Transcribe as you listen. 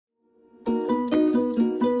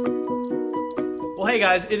Well, hey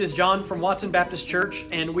guys, it is John from Watson Baptist Church,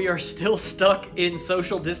 and we are still stuck in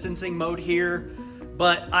social distancing mode here.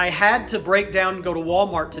 But I had to break down and go to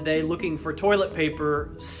Walmart today looking for toilet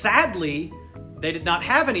paper. Sadly, they did not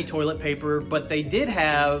have any toilet paper, but they did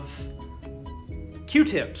have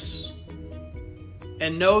Q-tips.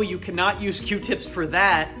 And no, you cannot use Q-tips for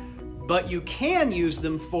that, but you can use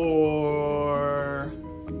them for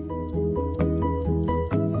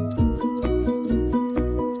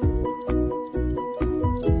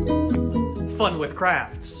fun with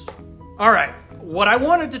crafts. All right, what I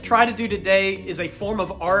wanted to try to do today is a form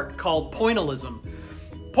of art called pointillism.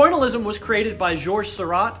 Pointillism was created by Georges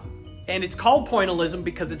Seurat, and it's called pointillism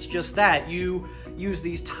because it's just that. You use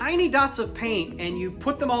these tiny dots of paint and you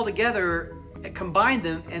put them all together, combine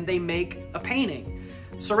them, and they make a painting.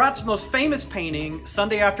 Seurat's most famous painting,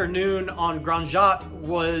 Sunday Afternoon on Grand Jatte,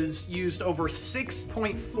 was used over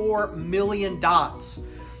 6.4 million dots.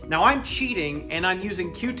 Now I'm cheating and I'm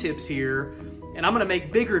using Q-tips here, and I'm gonna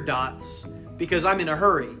make bigger dots because I'm in a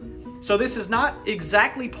hurry. So this is not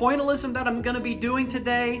exactly pointillism that I'm gonna be doing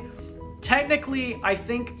today. Technically, I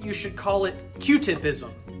think you should call it Q-tipism.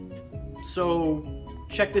 So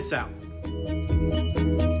check this out.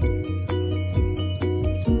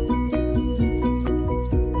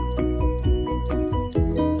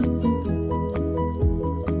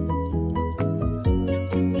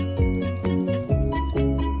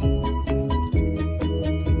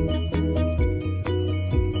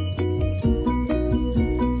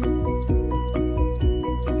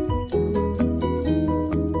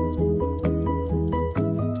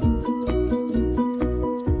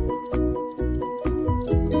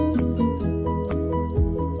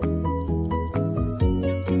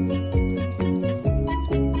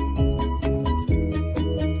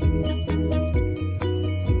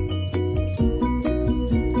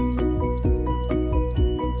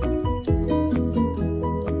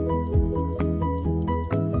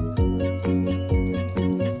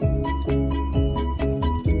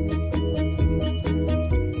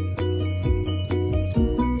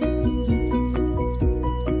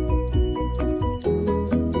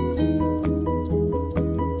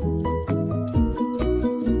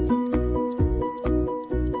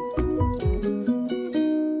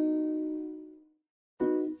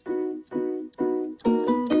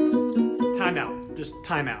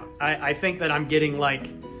 Time out. I think that I'm getting like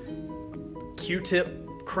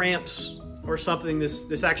Q-tip cramps or something.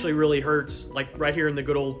 This actually really hurts, like right here in the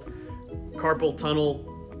good old carpal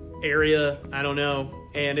tunnel area. I don't know.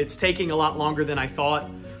 And it's taking a lot longer than I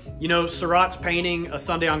thought. You know, Seurat's painting, A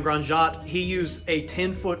Sunday on Grand Jatte, he used a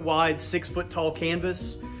 10-foot wide, 6-foot tall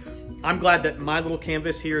canvas. I'm glad that my little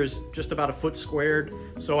canvas here is just about a foot squared,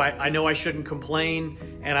 so I know I shouldn't complain,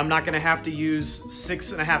 and I'm not gonna have to use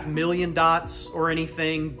 6.5 million dots or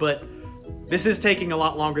anything, but this is taking a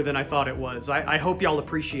lot longer than I thought it was. I hope y'all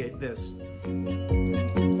appreciate this.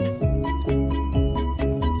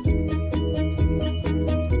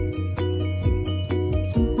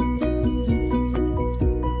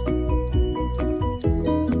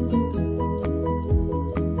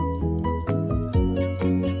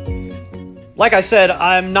 Like I said,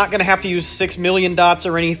 I'm not going to have to use 6 million dots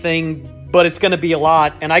or anything, but it's going to be a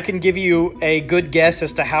lot, and I can give you a good guess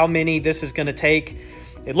as to how many this is going to take.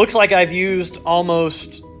 It looks like I've used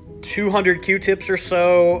almost 200 Q-tips or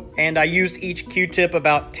so, and I used each Q-tip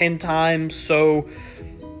about 10 times, so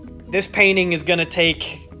this painting is going to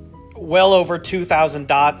take well over 2,000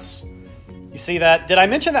 dots. You see that? Did I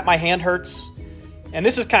mention that my hand hurts? And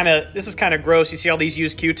this is kind of gross. You see all these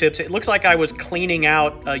used Q-tips. It looks like I was cleaning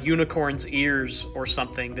out a unicorn's ears or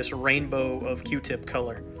something, this rainbow of Q-tip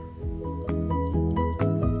color.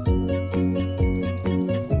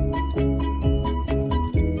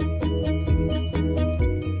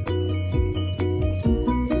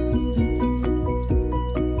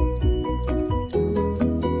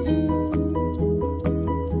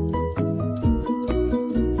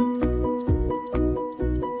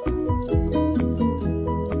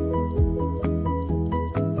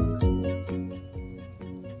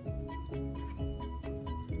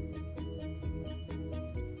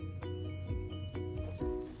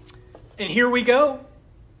 And here we go,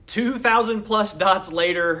 2,000 plus dots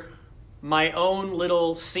later, my own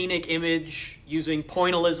little scenic image using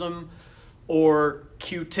pointillism or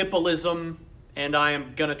Q-tipalism, and I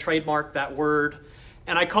am gonna trademark that word.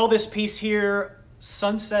 And I call this piece here,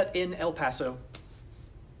 Sunset in El Paso.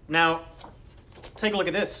 Now, take a look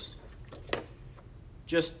at this.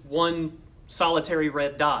 Just one solitary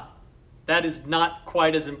red dot. That is not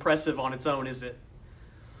quite as impressive on its own, is it?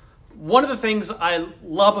 One of the things I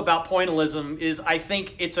love about pointillism is I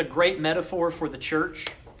think it's a great metaphor for the church.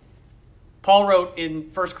 Paul wrote in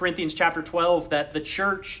 1 Corinthians chapter 12 that the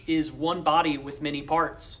church is one body with many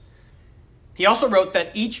parts. He also wrote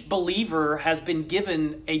that each believer has been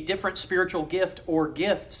given a different spiritual gift or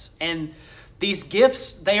gifts, and these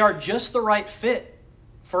gifts, they are just the right fit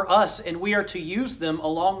for us, and we are to use them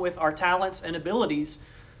along with our talents and abilities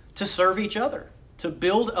to serve each other, to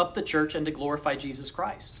build up the church and to glorify Jesus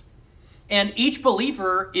Christ. And each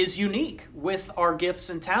believer is unique with our gifts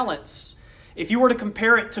and talents. If you were to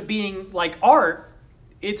compare it to being like art,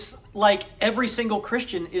 it's like every single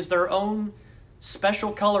Christian is their own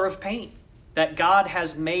special color of paint that God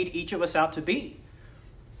has made each of us out to be.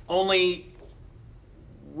 Only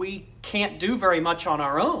we can't do very much on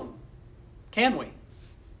our own, can we?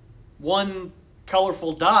 One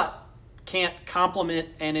colorful dot can't complement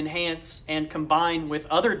and enhance and combine with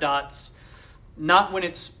other dots, not when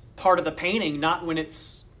it's part of the painting, not when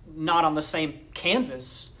it's not on the same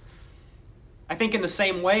canvas. I think in the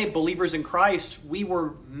same way, believers in Christ, we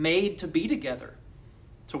were made to be together,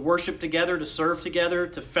 to worship together, to serve together,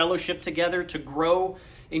 to fellowship together, to grow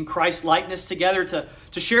in Christ's likeness together,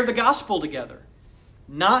 to share the gospel together,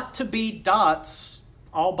 not to be dots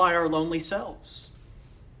all by our lonely selves.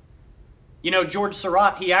 You know, George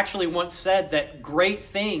Surratt, he actually once said that great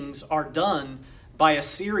things are done by a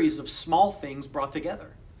series of small things brought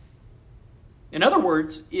together. In other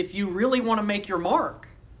words, if you really want to make your mark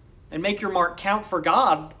and make your mark count for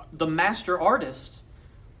God, the master artist,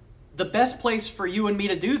 the best place for you and me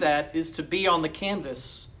to do that is to be on the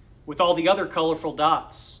canvas with all the other colorful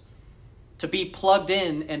dots, to be plugged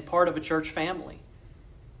in and part of a church family.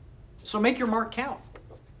 So make your mark count.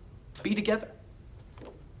 Be together.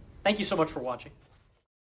 Thank you so much for watching.